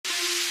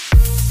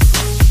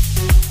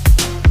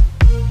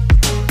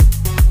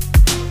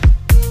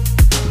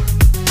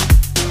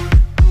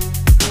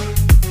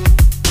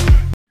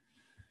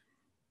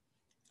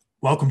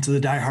Welcome to the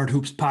Die Hard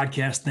Hoops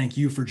podcast. Thank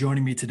you for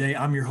joining me today.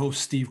 I'm your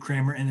host, Steve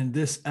Kramer, and in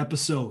this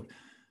episode,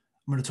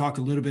 I'm going to talk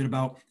a little bit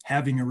about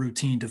having a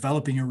routine,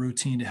 developing a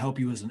routine to help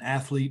you as an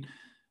athlete,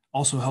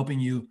 also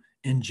helping you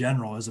in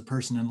general as a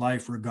person in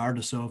life,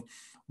 regardless of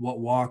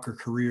what walk or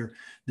career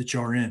that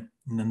you're in.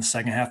 And then the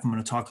second half, I'm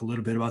going to talk a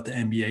little bit about the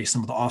NBA,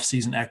 some of the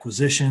offseason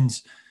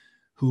acquisitions,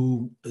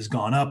 who has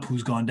gone up,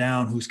 who's gone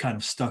down, who's kind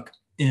of stuck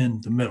in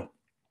the middle.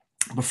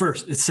 But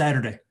first, it's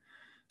Saturday.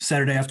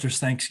 Saturday after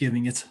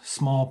Thanksgiving, it's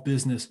Small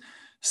Business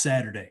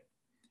Saturday.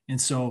 And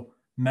so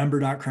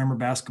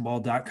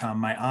member.kramerbasketball.com,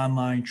 my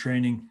online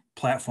training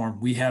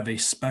platform, we have a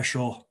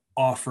special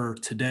offer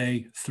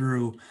today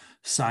through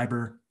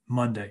Cyber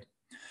Monday.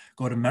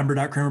 Go to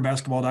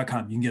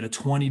member.kramerbasketball.com. You can get a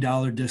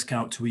 $20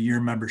 discount to a year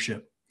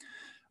membership.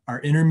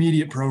 Our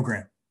intermediate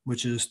program,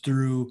 which is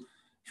through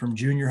from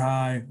junior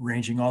high,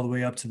 ranging all the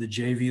way up to the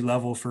JV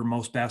level for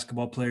most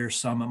basketball players.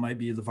 Some it might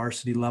be the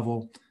varsity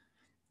level.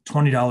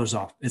 $20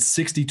 off. It's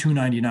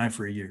 $62.99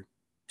 for a year.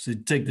 So you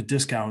take the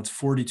discount, it's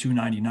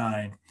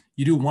 $42.99.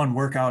 You do one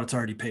workout, it's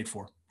already paid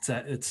for.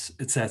 It's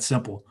that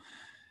simple.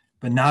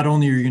 But not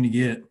only are you going to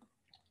get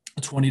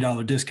a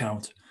 $20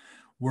 discount,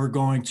 we're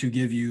going to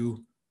give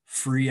you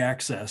free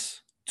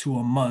access to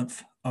a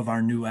month of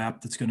our new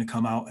app that's going to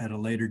come out at a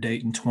later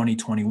date in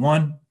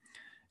 2021.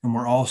 And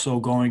we're also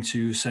going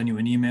to send you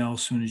an email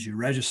as soon as you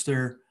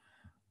register,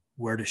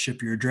 where to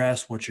ship your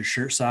address, what's your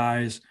shirt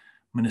size.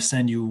 I'm going to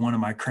send you one of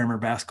my Kramer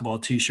basketball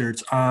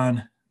t-shirts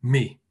on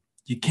me.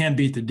 You can't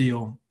beat the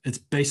deal. It's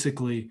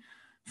basically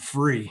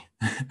free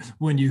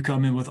when you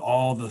come in with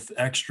all the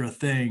extra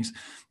things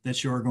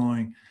that you're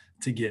going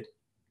to get.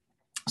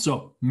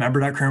 So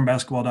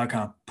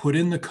member.kramerbasketball.com, put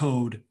in the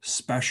code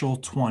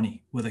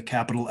SPECIAL20 with a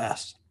capital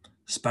S,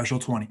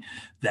 SPECIAL20.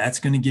 That's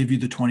going to give you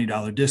the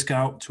 $20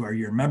 discount to our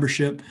year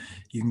membership.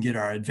 You can get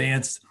our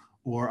advanced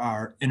or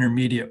our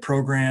intermediate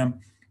program.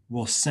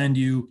 We'll send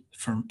you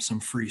from some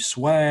free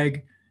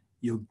swag.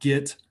 You'll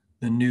get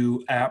the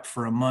new app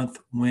for a month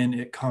when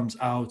it comes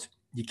out.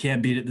 You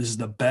can't beat it. This is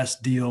the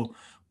best deal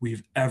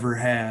we've ever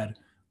had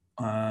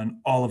on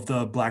all of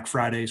the Black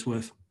Fridays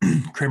with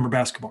Kramer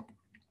basketball.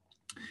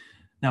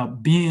 Now,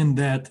 being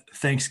that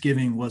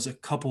Thanksgiving was a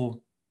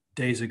couple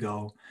days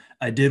ago,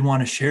 I did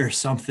want to share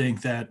something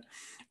that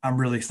I'm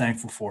really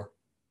thankful for.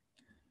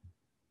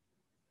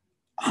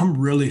 I'm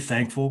really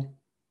thankful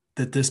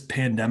that this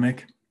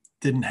pandemic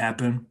didn't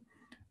happen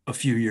a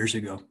few years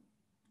ago.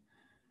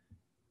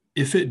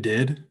 If it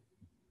did,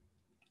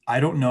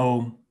 I don't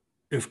know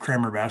if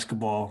Kramer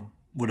basketball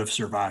would have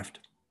survived.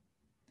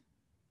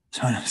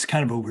 So it's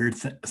kind of a weird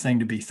thing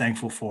to be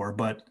thankful for.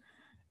 But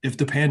if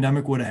the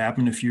pandemic would have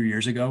happened a few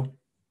years ago,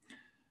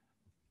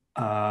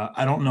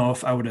 I don't know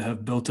if I would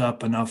have built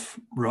up enough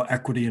real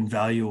equity and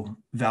value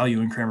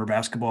in Kramer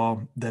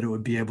basketball that it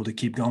would be able to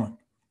keep going.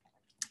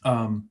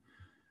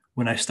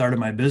 When I started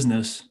my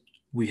business,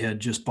 we had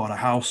just bought a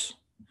house.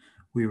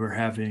 We were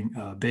having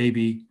a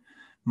baby.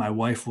 My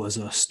wife was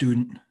a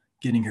student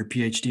getting her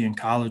PhD in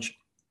college.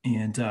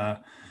 And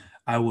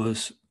I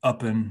was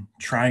up and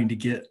trying to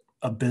get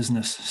a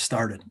business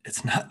started.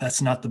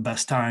 That's not the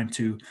best time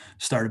to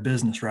start a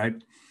business, right?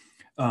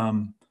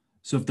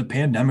 So if the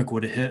pandemic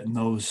would have hit in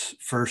those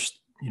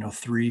first,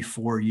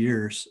 3-4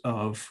 years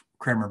of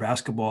Kramer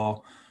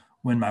basketball,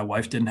 when my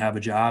wife didn't have a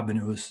job and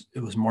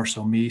it was more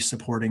so me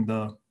supporting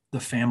the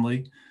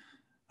family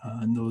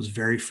in those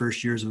very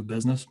first years of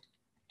business,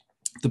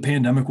 the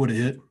pandemic would have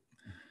hit,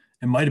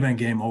 it might have been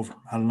game over.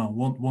 I don't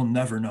know. We'll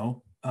never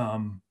know.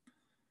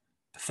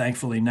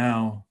 Thankfully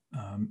now,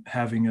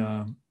 having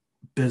a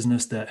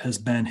business that has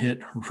been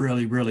hit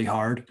really, really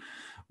hard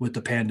with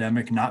the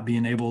pandemic, not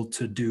being able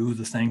to do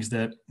the things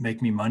that make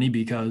me money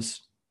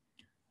because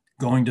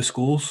going to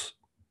schools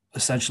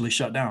essentially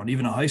shut down.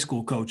 Even a high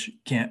school coach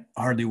can't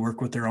hardly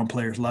work with their own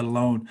players, let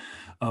alone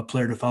a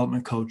player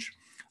development coach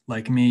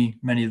like me.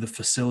 Many of the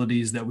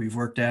facilities that we've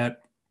worked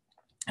at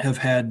have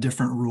had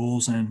different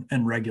rules and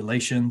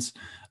regulations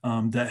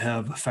that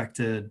have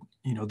affected,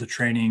 the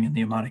training and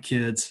the amount of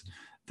kids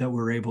that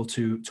we're able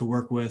to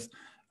work with.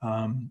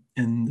 And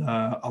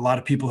a lot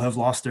of people have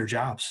lost their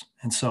jobs.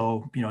 And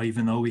so,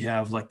 even though we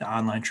have like the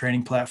online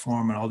training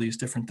platform and all these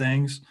different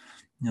things,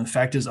 the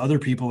fact is other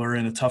people are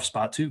in a tough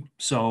spot too.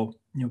 So,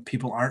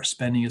 people aren't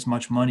spending as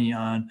much money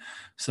on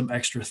some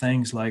extra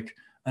things like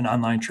an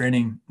online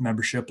training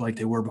membership like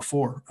they were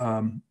before.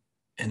 And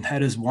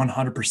that is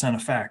 100% a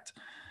fact.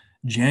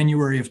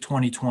 January of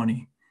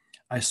 2020,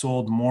 I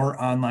sold more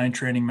online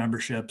training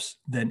memberships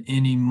than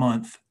any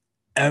month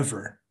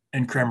ever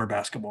in Kramer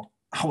basketball.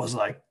 I was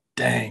like,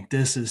 dang,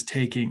 this is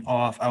taking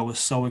off. I was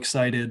so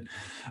excited.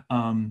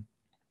 So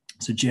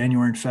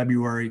January and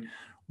February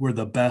were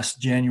the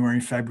best January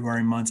and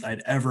February months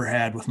I'd ever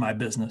had with my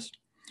business.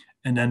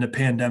 And then the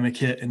pandemic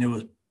hit and it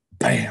was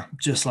bam,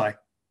 just like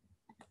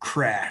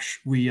crash.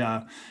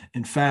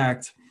 In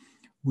fact,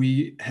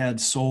 we had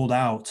sold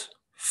out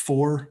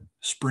 4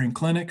 spring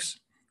clinics.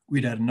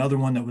 We'd had another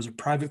one that was a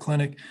private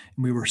clinic,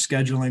 and we were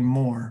scheduling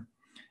more.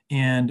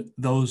 And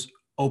those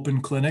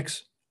open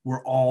clinics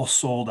were all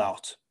sold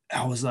out.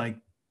 I was like,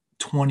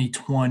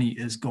 2020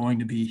 is going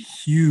to be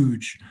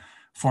huge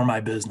for my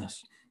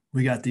business.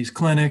 We got these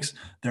clinics,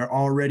 they're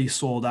already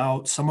sold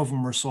out. Some of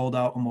them were sold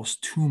out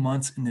almost 2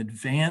 months in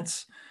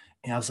advance.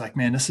 And I was like,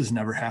 man, this has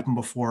never happened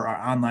before.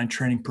 Our online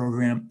training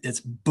program, it's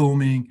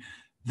booming.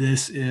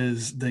 This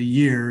is the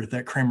year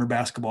that Kramer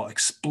basketball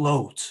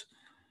explodes.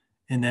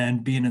 And then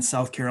being in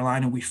South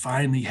Carolina, we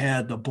finally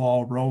had the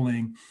ball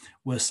rolling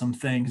with some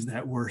things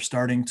that were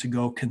starting to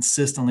go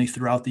consistently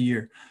throughout the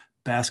year.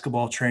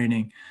 Basketball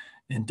training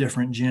in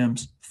different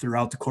gyms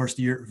throughout the course of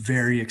the year.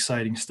 Very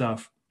exciting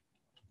stuff.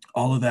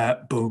 All of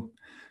that, boom,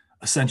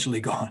 essentially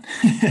gone.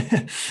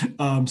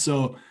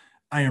 So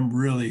I am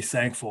really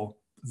thankful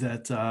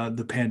that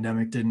the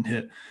pandemic didn't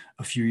hit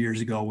a few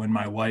years ago when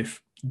my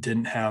wife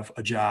didn't have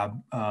a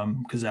job,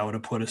 because that would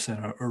have put us in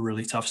a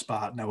really tough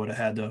spot, and I would have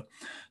had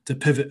to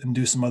pivot and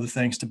do some other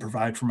things to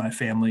provide for my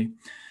family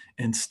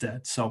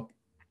instead. So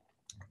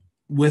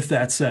with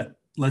that said,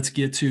 let's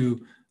get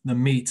to the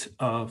meat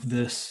of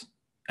this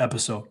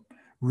episode: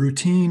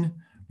 routine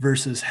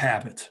versus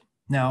habit.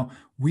 Now,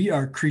 we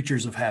are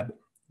creatures of habit.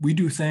 We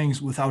do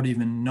things without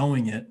even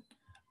knowing it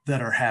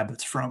that are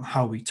habits, from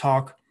how we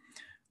talk,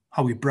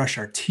 how we brush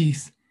our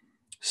teeth,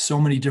 so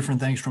many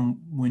different things, from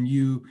when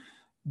you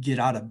get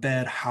out of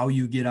bed, how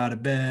you get out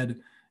of bed,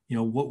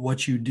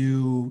 what you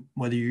do,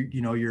 whether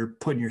you're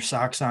putting your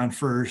socks on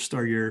first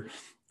or you're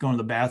going to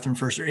the bathroom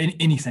first, or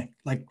anything.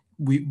 Like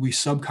we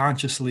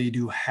subconsciously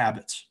do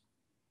habits.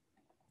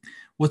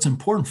 What's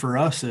important for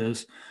us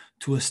is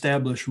to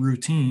establish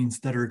routines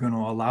that are going to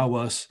allow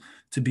us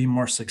to be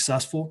more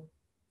successful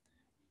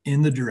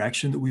in the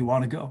direction that we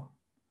want to go.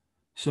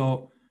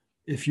 So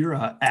if you're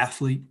an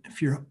athlete,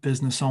 if you're a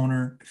business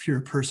owner, if you're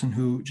a person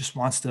who just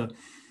wants to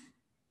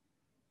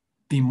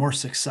be more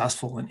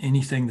successful in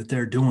anything that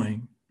they're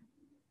doing,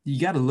 you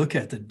got to look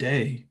at the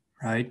day,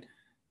 right?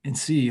 And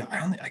see,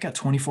 I got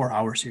 24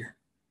 hours here.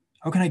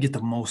 How can I get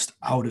the most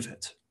out of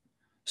it?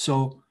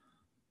 So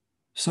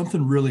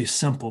something really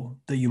simple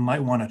that you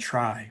might want to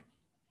try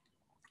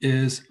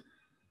is,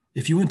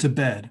 if you went to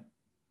bed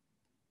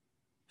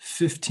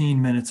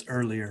 15 minutes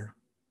earlier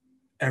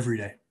every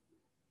day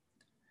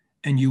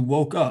and you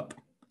woke up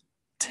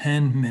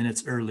 10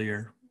 minutes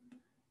earlier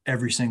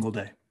every single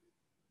day,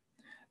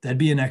 that'd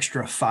be an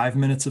extra 5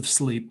 minutes of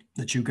sleep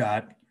that you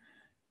got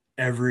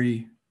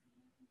every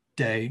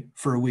day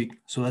for a week.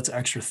 So that's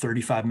extra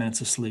 35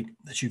 minutes of sleep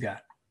that you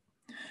got.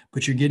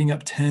 But you're getting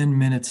up 10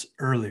 minutes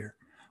earlier.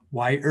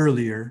 Why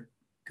earlier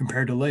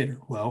compared to later?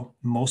 Well,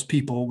 most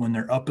people, when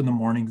they're up in the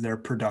morning, they're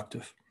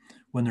productive.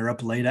 When they're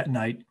up late at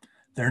night,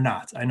 they're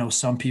not. I know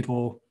some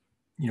people,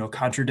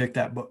 contradict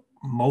that, but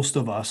most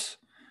of us,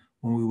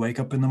 when we wake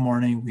up in the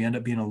morning, we end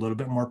up being a little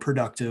bit more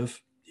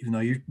productive, even though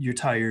you're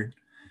tired,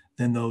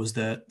 than those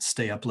that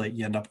stay up late.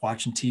 You end up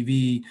watching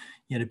TV,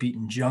 you end up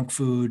eating junk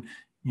food,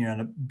 you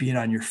end up being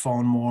on your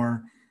phone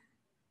more.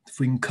 If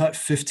we can cut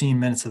 15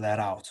 minutes of that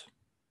out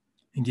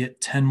and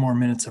get 10 more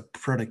minutes of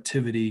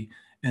productivity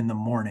in the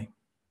morning,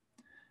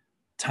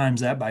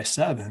 times that by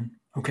 7,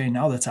 okay,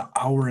 now that's an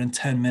hour and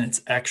 10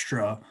 minutes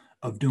extra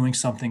of doing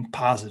something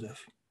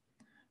positive.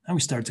 Now we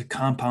start to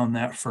compound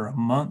that for a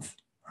month.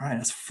 All right,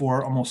 that's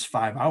almost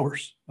 5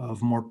 hours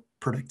of more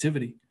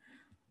productivity.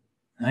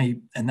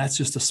 And that's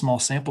just a small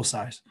sample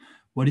size.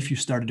 What if you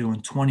started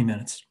doing 20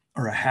 minutes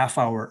or a half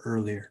hour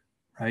earlier,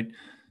 right?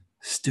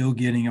 Still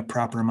getting a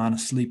proper amount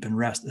of sleep and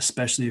rest,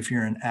 especially if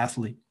you're an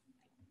athlete.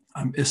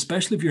 I'm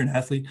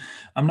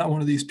not one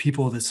of these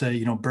people that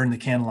say, burn the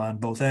candle on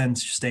both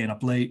ends. You're staying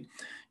up late,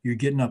 you're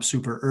getting up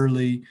super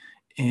early,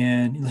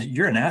 and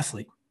you're an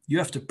athlete. You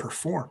have to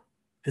perform.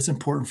 It's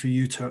important for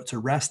you to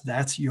rest.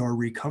 That's your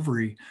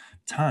recovery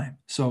time.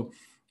 So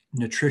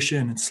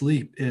nutrition and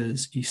sleep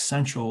is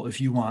essential if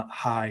you want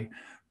high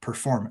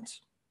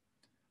performance.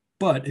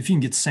 But if you can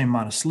get the same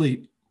amount of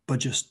sleep, but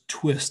just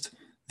twist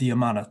the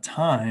amount of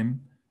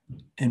time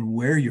and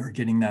where you're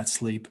getting that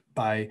sleep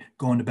by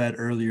going to bed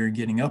earlier and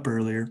getting up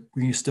earlier,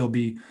 we can still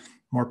be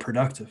more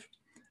productive.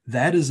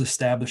 That is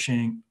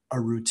establishing a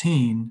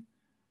routine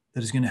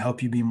that is going to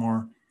help you be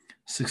more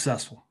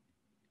successful.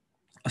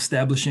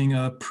 Establishing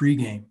a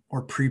pregame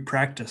or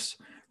pre-practice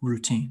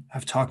routine.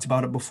 I've talked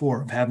about it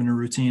before, of having a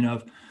routine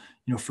of,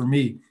 for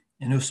me,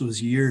 and this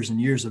was years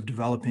and years of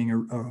developing a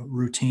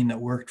routine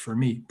that worked for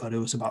me, but it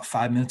was about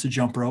 5 minutes of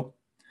jump rope,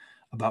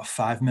 about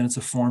 5 minutes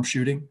of form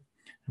shooting,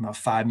 about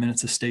 5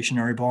 minutes of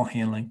stationary ball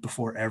handling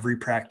before every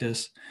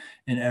practice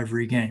and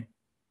every game.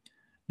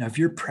 Now, if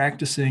you're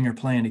practicing or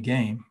playing a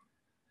game,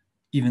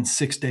 even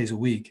 6 days a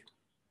week,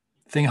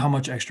 think how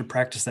much extra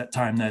practice that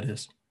time that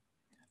is.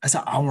 That's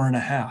an hour and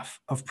a half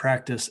of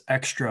practice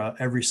extra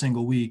every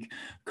single week,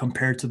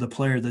 compared to the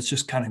player that's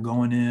just kind of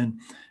going in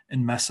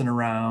and messing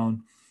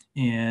around,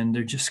 and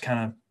they're just kind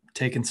of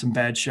taking some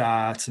bad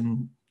shots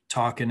and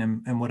talking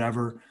and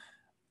whatever.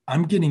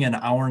 I'm getting an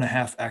hour and a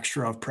half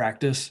extra of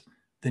practice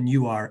than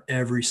you are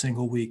every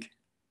single week.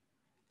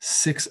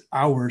 6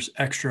 hours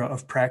extra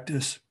of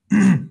practice,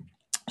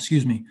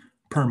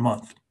 per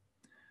month.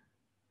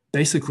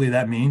 Basically,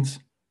 that means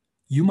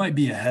you might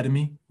be ahead of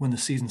me when the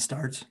season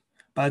starts,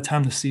 By the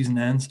time the season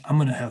ends, I'm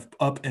going to have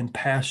up and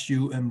passed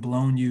you and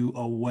blown you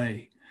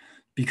away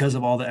because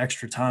of all the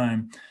extra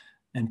time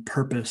and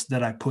purpose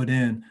that I put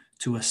in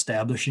to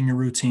establishing a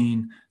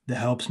routine that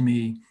helps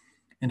me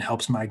and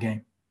helps my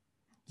game.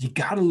 You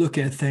got to look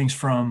at things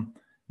from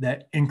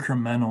that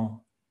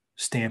incremental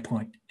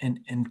standpoint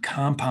and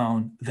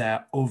compound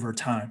that over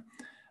time.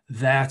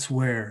 That's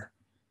where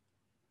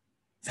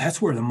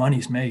the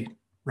money's made,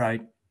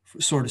 right?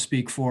 So to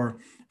speak, for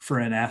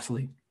an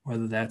athlete,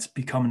 whether that's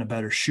becoming a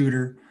better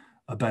shooter,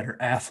 a better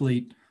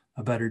athlete,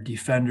 a better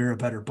defender, a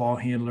better ball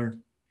handler,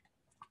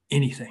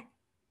 anything.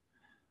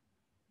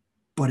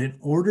 But in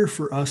order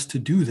for us to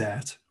do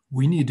that,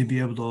 we need to be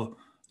able to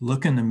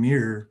look in the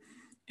mirror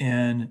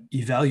and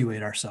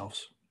evaluate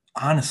ourselves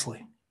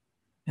honestly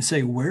and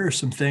say, where are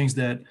some things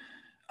that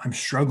I'm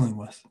struggling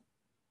with?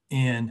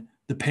 And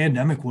the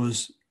pandemic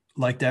was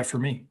like that for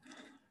me.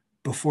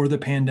 Before the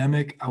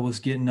pandemic, I was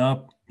getting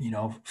up,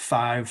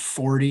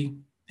 5:40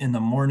 in the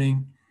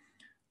morning,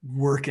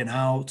 working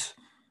out,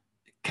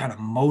 kind of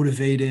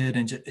motivated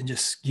and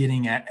just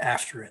getting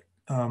after it.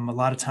 A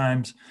lot of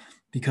times,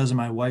 because of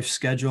my wife's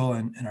schedule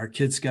and our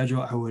kids'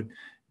 schedule, I would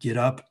get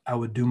up, I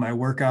would do my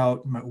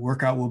workout. My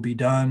workout will be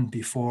done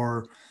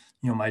before,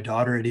 my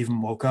daughter had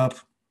even woke up.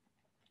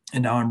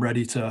 And now I'm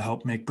ready to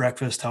help make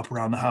breakfast, help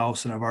around the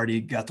house, and I've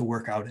already got the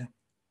workout in.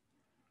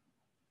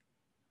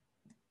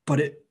 But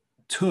it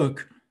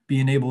took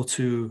being able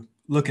to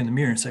look in the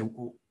mirror and say,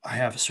 well, I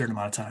have a certain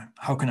amount of time.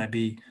 How can I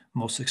be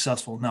most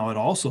successful? Now, I'd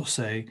also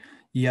say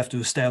you have to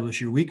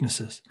establish your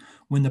weaknesses.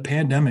 When the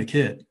pandemic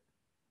hit,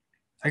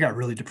 I got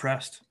really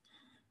depressed.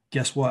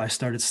 Guess what? I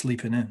started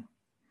sleeping in,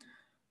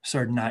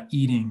 started not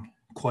eating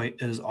quite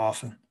as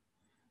often,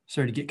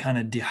 started to get kind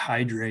of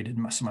dehydrated.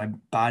 So my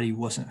body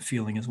wasn't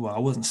feeling as well. I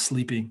wasn't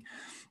sleeping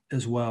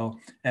as well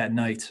at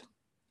night.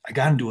 I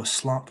got into a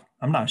slump.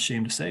 I'm not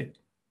ashamed to say it.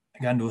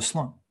 I got into a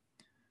slump.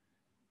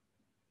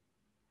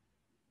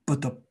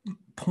 But the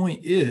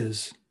point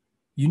is,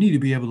 you need to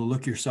be able to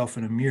look yourself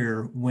in a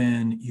mirror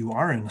when you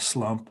are in a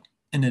slump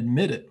and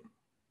admit it.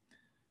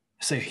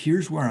 Say,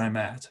 here's where I'm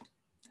at.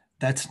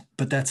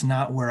 But that's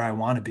not where I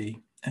want to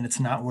be, and it's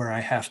not where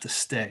I have to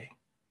stay.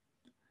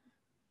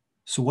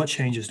 So what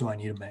changes do I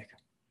need to make?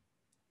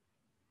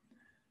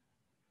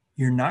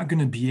 You're not going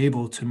to be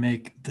able to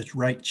make the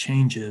right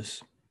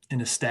changes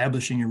in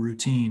establishing a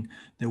routine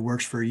that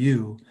works for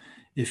you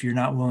if you're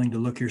not willing to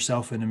look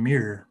yourself in a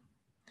mirror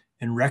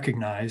and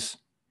recognize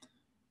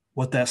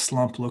what that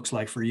slump looks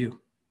like for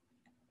you,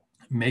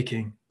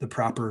 making the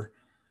proper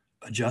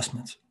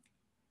adjustments.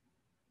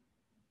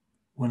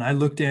 When I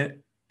looked at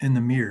in the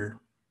mirror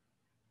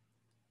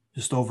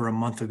just over a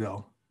month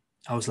ago,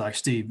 I was like,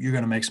 Steve, you're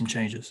going to make some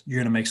changes. You're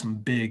going to make some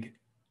big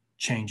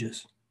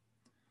changes,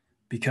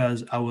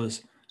 because I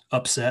was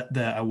upset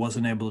that I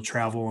wasn't able to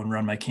travel and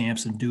run my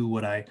camps and do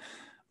what I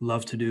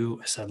love to do.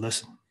 I said,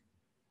 listen,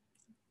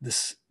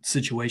 this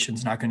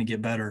situation's not going to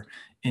get better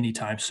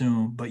anytime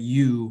soon, but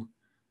you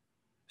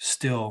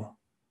still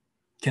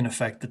can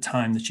affect the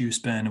time that you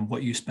spend and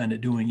what you spend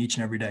it doing each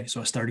and every day. So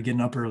I started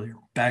getting up earlier,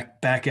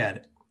 back at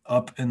it,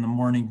 up in the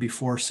morning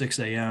before 6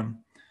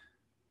 a.m.,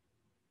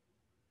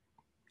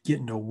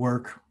 getting to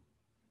work,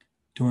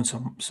 doing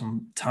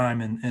some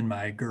time in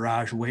my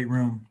garage weight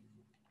room,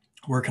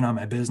 working on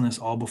my business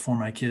all before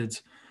my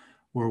kids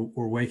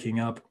were waking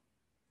up.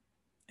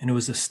 And it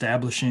was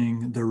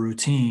establishing the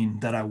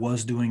routine that I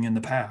was doing in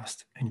the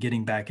past and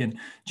getting back in.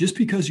 Just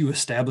because you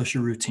establish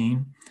a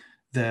routine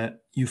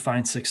that you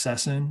find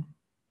success in,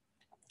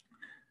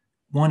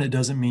 one, it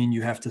doesn't mean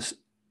you have to,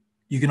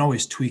 you can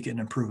always tweak it and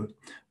improve it.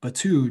 But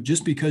two,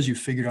 just because you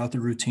figured out the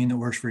routine that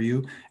works for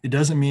you, it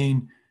doesn't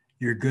mean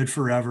you're good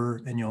forever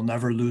and you'll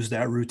never lose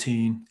that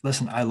routine.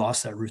 Listen, I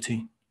lost that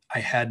routine. I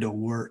had to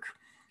work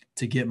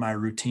to get my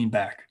routine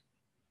back,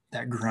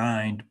 that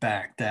grind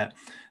back, that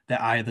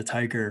eye of the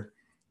tiger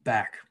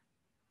back.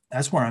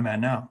 That's where I'm at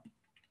now.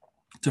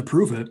 To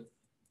prove it,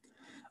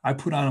 I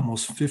put on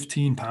almost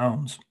 15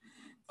 pounds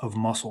of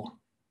muscle.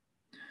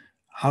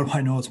 How do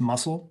I know it's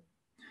muscle?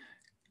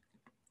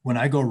 When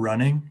I go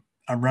running,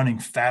 I'm running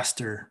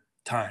faster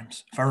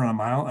times. If I run a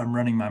mile, I'm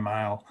running my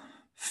mile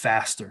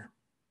faster.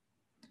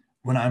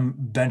 When I'm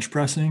bench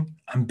pressing,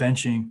 I'm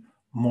benching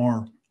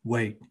more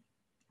weight,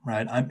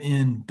 right? I'm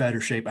in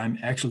better shape. I'm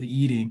actually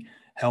eating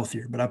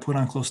healthier, but I put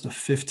on close to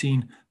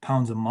 15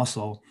 pounds of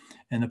muscle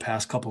in the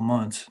past couple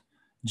months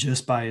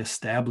just by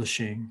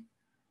establishing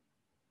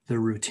the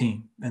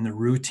routine. And the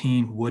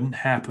routine wouldn't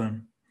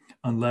happen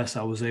unless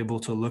I was able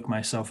to look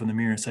myself in the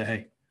mirror and say,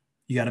 hey,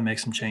 you got to make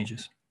some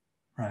changes,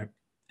 right?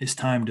 It's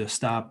time to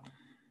stop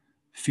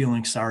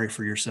feeling sorry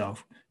for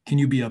yourself. Can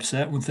you be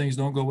upset when things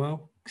don't go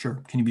well?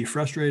 Sure. Can you be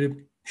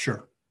frustrated?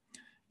 Sure.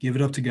 Give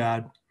it up to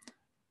God,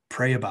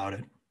 pray about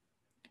it,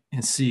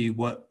 and see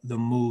what the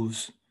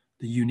moves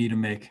that you need to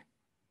make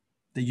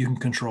that you can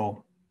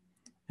control,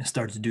 and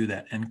start to do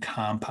that and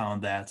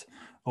compound that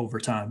over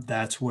time.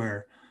 That's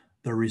where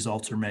the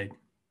results are made.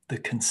 The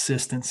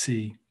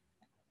consistency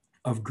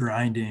of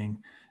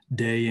grinding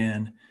day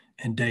in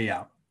and day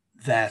out.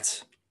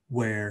 That's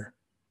where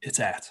it's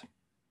at.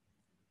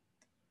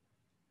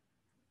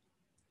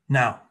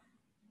 Now,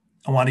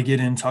 I want to get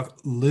in and talk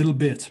a little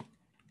bit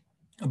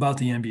about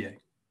the NBA,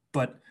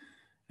 but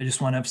I just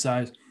want to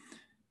emphasize,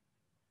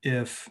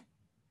 if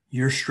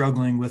you're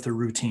struggling with a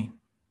routine,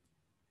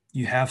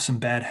 you have some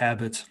bad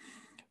habits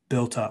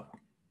built up,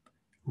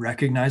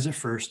 recognize it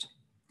first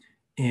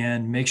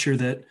and make sure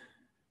that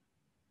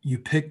you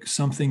pick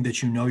something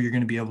that you know you're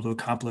going to be able to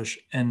accomplish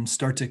and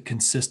start to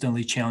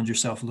consistently challenge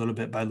yourself little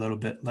bit by little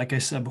bit. Like I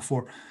said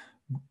before,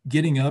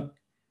 getting up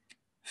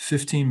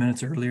 15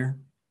 minutes earlier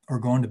or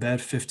going to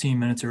bed 15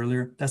 minutes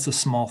earlier, that's a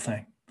small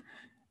thing.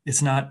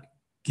 It's not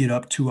get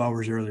up 2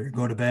 hours earlier,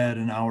 go to bed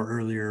an hour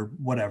earlier,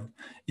 whatever.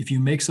 If you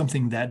make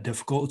something that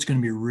difficult, it's going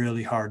to be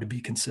really hard to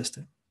be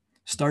consistent.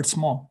 Start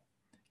small.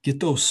 Get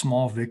those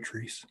small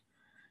victories.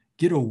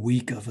 Get a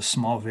week of a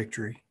small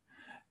victory.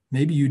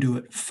 Maybe you do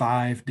it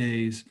 5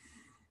 days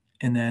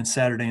and then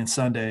Saturday and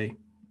Sunday,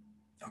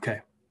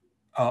 okay,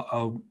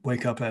 I'll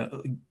wake up,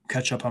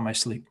 catch up on my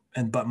sleep.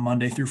 But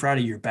Monday through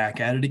Friday, you're back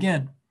at it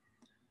again.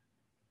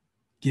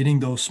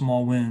 Getting those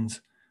small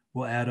wins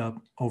will add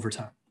up over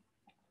time.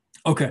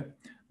 Okay,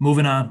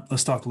 moving on.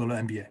 Let's talk a little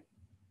NBA.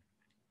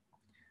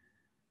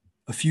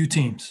 A few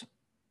teams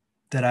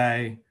that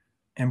I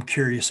am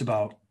curious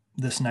about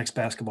this next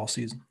basketball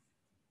season.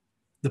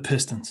 The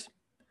Pistons.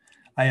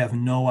 I have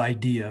no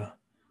idea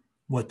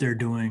what they're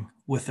doing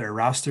with their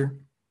roster.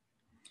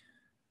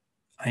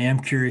 I am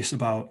curious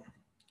about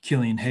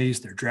Killian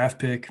Hayes, their draft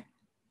pick,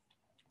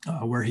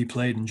 where he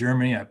played in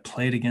Germany. I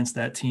played against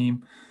that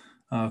team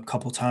a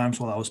couple times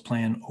while I was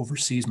playing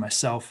overseas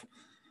myself.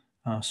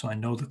 So I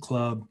know the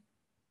club.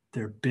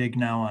 They're big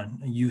now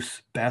on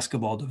youth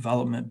basketball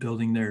development,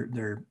 building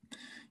their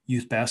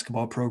youth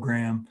basketball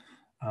program.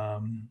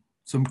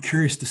 So I'm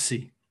curious to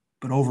see.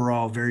 But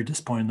overall, very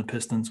disappointed in the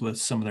Pistons with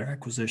some of their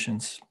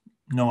acquisitions.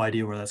 No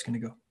idea where that's going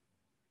to go.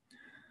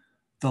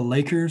 The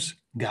Lakers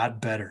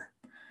got better.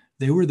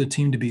 They were the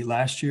team to beat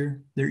last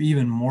year. They're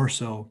even more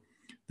so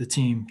the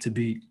team to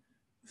beat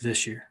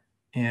this year.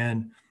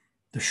 And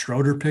the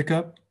Schroeder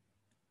pickup,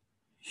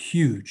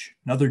 huge.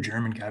 Another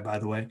German guy, by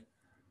the way.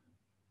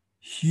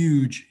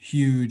 Huge,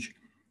 huge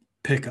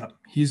pickup.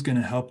 He's going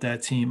to help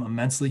that team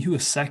immensely. He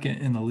was second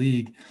in the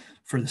league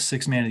for the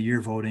Sixth Man of the Year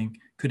voting.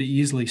 Could have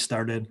easily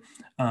started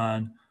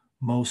on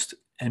most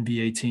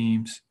NBA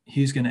teams.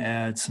 He's going to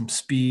add some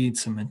speed,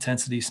 some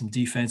intensity, some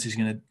defense. He's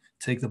going to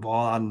take the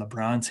ball out of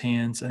LeBron's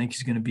hands. I think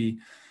he's going to be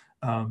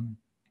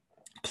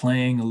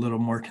playing a little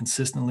more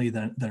consistently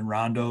than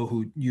Rondo,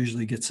 who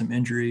usually gets some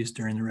injuries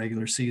during the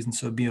regular season.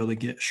 So be able to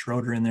get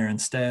Schroeder in there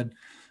instead.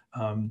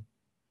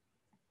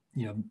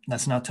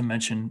 That's not to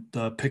mention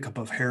the pickup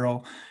of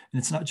Harrell. And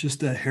it's not just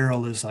that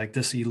Harrell is like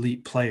this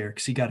elite player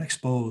because he got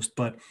exposed,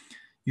 but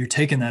you're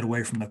taking that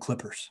away from the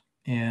Clippers.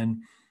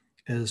 And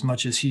as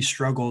much as he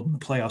struggled in the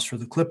playoffs for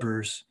the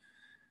Clippers,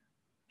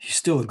 he's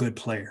still a good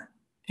player.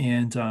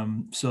 And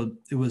so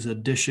it was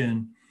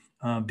addition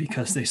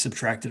because they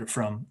subtracted it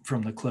from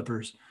the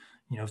Clippers.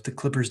 If the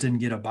Clippers didn't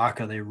get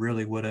Ibaka, they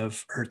really would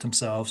have hurt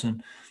themselves.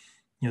 And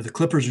the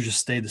Clippers are just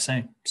stayed the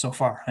same so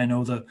far. I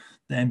know the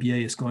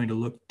NBA is going to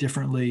look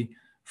differently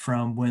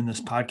from when this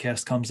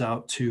podcast comes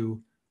out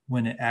to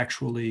when it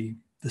actually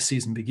the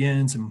season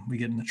begins and we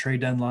get in the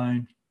trade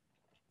deadline,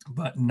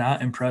 but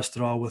not impressed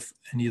at all with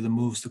any of the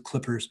moves the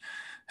Clippers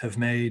have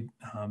made.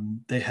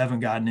 They haven't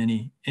gotten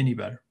any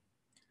better.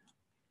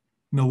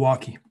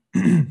 Milwaukee.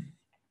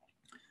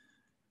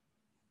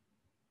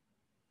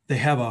 They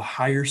have a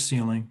higher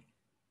ceiling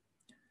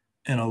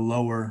and a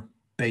lower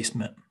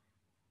basement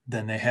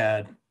than they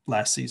had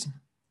last season.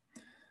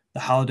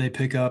 The Holiday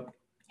pickup,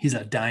 he's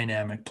a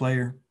dynamic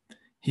player.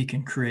 He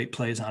can create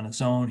plays on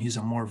his own. He's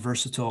a more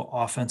versatile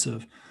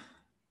offensive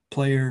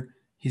player.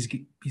 He's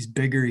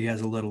bigger. He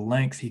has a little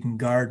length. He can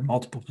guard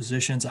multiple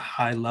positions, a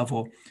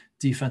high-level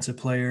defensive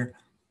player.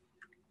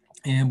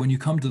 And when you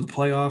come to the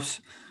playoffs,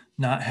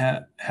 not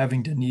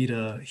having to need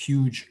a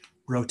huge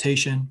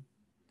rotation,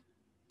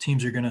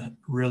 teams are going to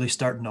really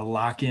starting to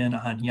lock in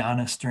on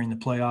Giannis during the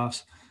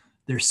playoffs.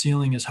 Their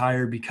ceiling is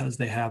higher because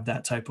they have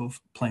that type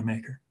of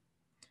playmaker.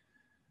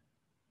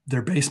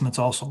 Their basement's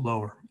also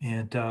lower,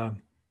 and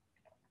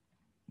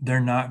they're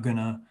not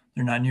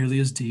nearly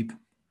as deep.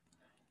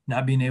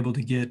 Not being able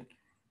to get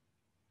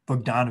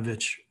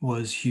Bogdanović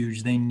was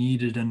huge. They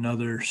needed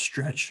another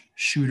stretch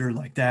shooter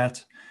like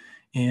that,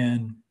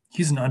 and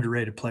he's an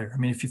underrated player. I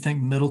mean, if you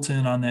think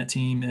Middleton on that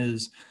team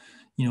is,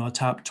 a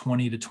top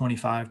 20 to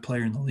 25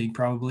 player in the league,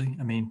 probably.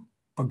 I mean,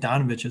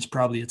 Bogdanović is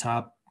probably a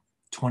top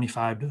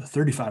 25 to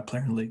 35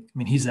 player in the league. I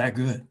mean, he's that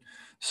good.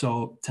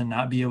 So to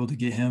not be able to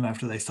get him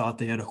after they thought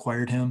they had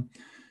acquired him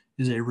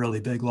is a really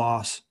big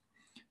loss.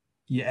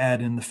 You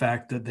add in the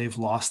fact that they've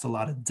lost a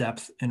lot of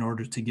depth in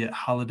order to get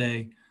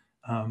Holiday.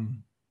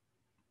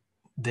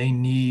 They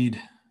need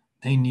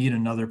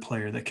another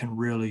player that can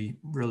really,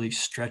 really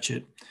stretch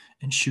it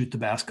and shoot the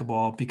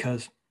basketball,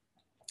 because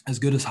as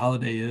good as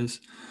Holiday is,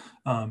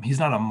 he's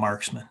not a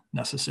marksman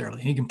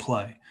necessarily. He can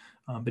play,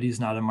 but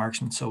he's not a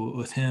marksman. So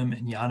with him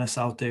and Giannis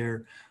out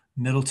there,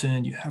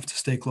 Middleton, you have to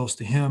stay close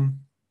to him.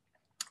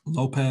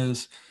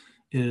 Lopez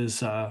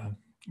is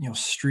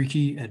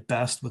streaky at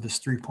best with his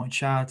 3-point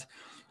shot.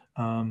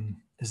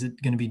 Is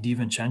it going to be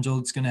DiVincenzo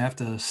that's going to have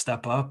to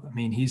step up? I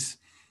mean, he's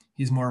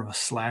more of a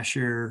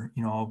slasher,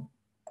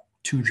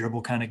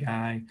 2-dribble kind of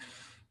guy.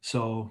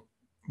 So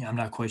yeah, I'm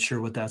not quite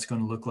sure what that's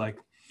going to look like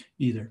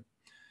either.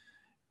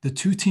 The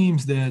two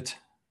teams that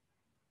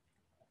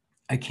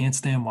I can't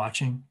stand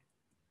watching,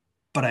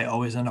 but I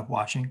always end up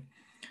watching,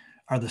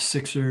 are the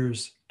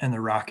Sixers and the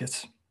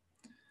Rockets.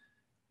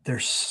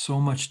 There's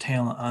so much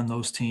talent on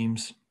those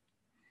teams.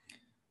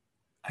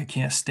 I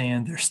can't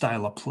stand their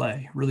style of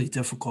play. Really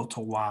difficult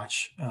to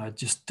watch.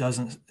 Just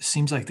doesn't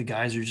seems like the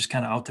guys are just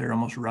kind of out there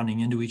almost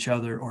running into each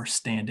other or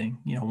standing,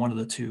 one of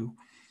the two.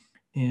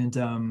 And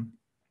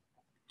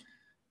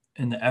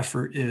the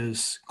effort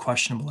is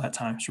questionable at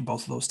times for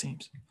both of those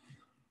teams.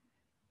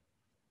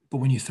 But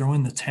when you throw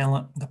in the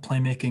talent, the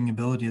playmaking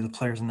ability of the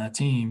players on that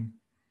team,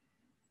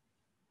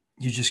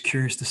 you're just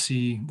curious to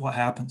see what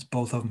happens.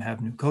 Both of them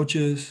have new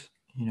coaches,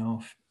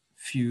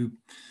 few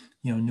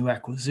new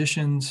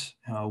acquisitions.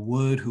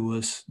 Wood, who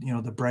was,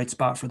 the bright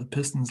spot for the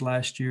Pistons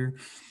last year,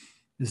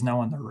 is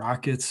now on the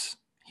Rockets.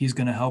 He's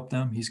going to help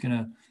them. He's going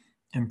to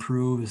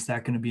improve. Is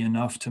that going to be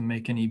enough to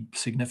make any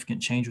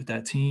significant change with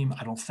that team?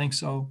 I don't think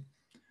so.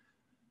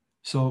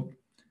 So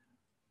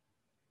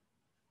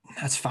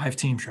that's 5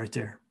 teams right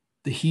there.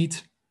 The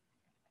Heat,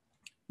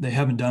 they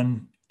haven't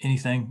done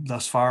anything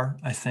thus far.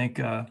 I think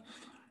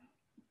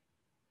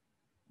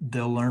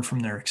they'll learn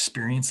from their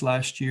experience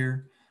last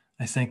year.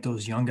 I think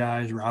those young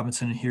guys,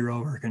 Robinson and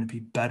Hero, are going to be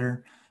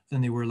better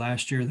than they were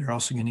last year. They're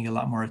also going to get a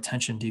lot more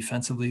attention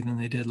defensively than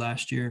they did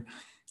last year.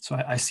 So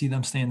I see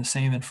them staying the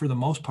same. And for the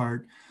most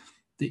part,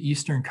 the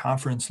Eastern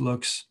Conference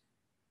looks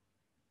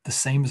the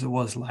same as it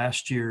was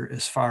last year,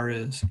 as far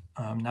as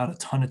not a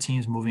ton of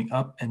teams moving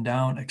up and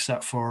down,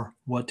 except for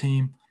what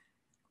team?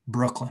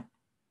 Brooklyn.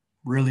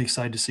 Really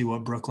excited to see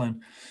what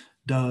Brooklyn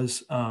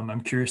does.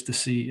 I'm curious to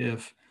see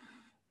if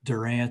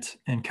Durant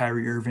and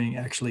Kyrie Irving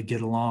actually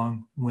get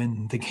along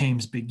when the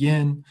games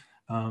begin.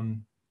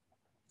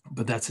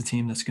 But that's a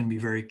team that's going to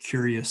be very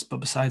curious. But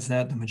besides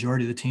that, the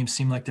majority of the teams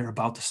seem like they're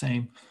about the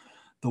same.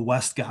 The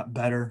West got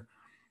better.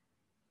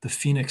 The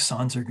Phoenix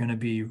Suns are going to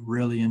be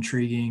really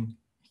intriguing.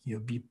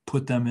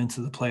 Put them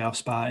into the playoff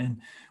spot.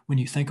 And when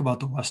you think about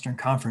the Western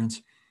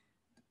Conference,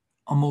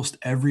 almost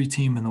every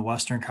team in the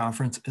Western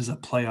Conference is a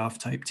playoff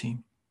type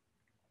team.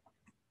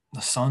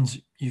 The Suns,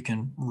 you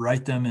can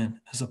write them in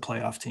as a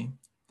playoff team.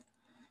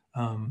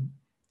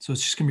 So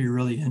it's just going to be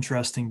really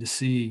interesting to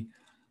see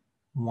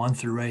 1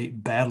 through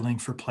 8 battling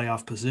for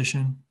playoff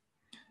position,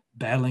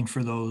 battling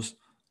for those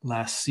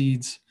last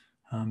seeds.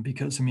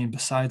 Because,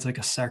 besides like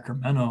a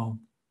Sacramento,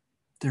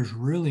 there's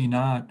really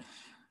not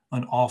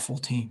an awful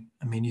team.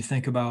 You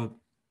think about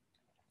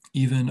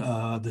even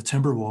the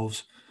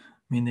Timberwolves.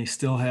 They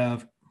still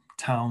have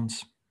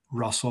Towns,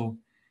 Russell.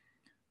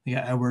 They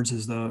got Edwards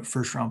as the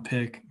first round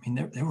pick.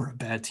 They were a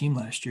bad team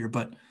last year,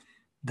 but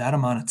that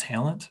amount of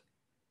talent,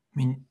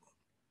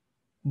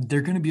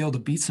 they're going to be able to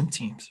beat some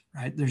teams,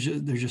 right? There's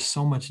just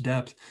so much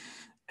depth.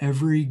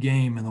 Every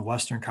game in the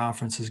Western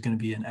Conference is going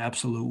to be an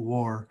absolute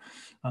war.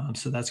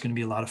 So that's going to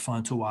be a lot of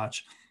fun to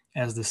watch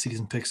as the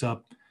season picks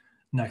up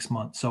next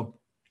month. So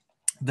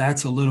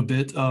that's a little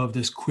bit of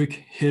this quick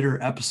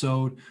hitter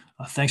episode.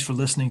 Thanks for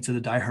listening to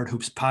the Die Hard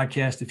Hoops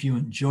podcast. If you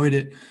enjoyed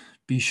it,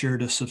 be sure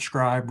to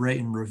subscribe, rate,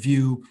 and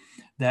review.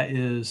 That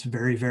is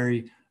very,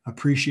 very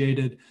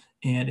appreciated.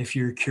 And if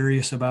you're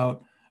curious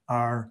about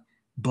our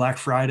Black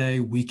Friday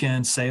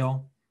weekend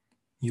sale,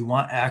 you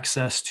want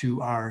access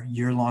to our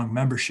year-long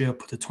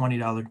membership with a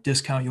 $20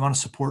 discount, you want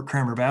to support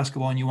Kramer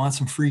Basketball, and you want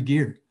some free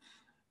gear,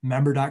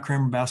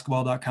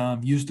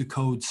 member.kramerbasketball.com. Use the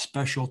code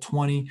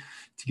SPECIAL20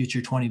 to get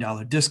your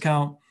 $20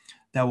 discount.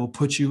 That will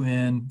put you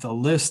in the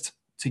list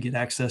to get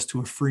access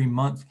to a free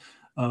month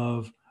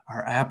of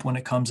our app when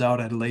it comes out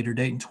at a later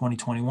date in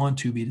 2021,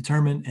 to be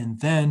determined. And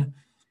then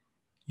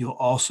you'll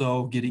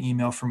also get an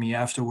email from me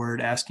afterward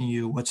asking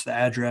you what's the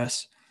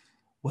address,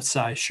 what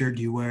size shirt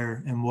do you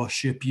wear, and we'll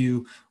ship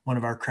you one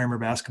of our Kramer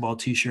Basketball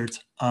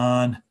t-shirts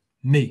on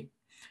me.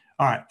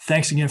 All right.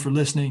 Thanks again for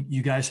listening.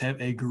 You guys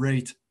have a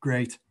great,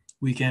 great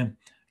weekend.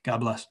 God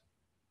bless.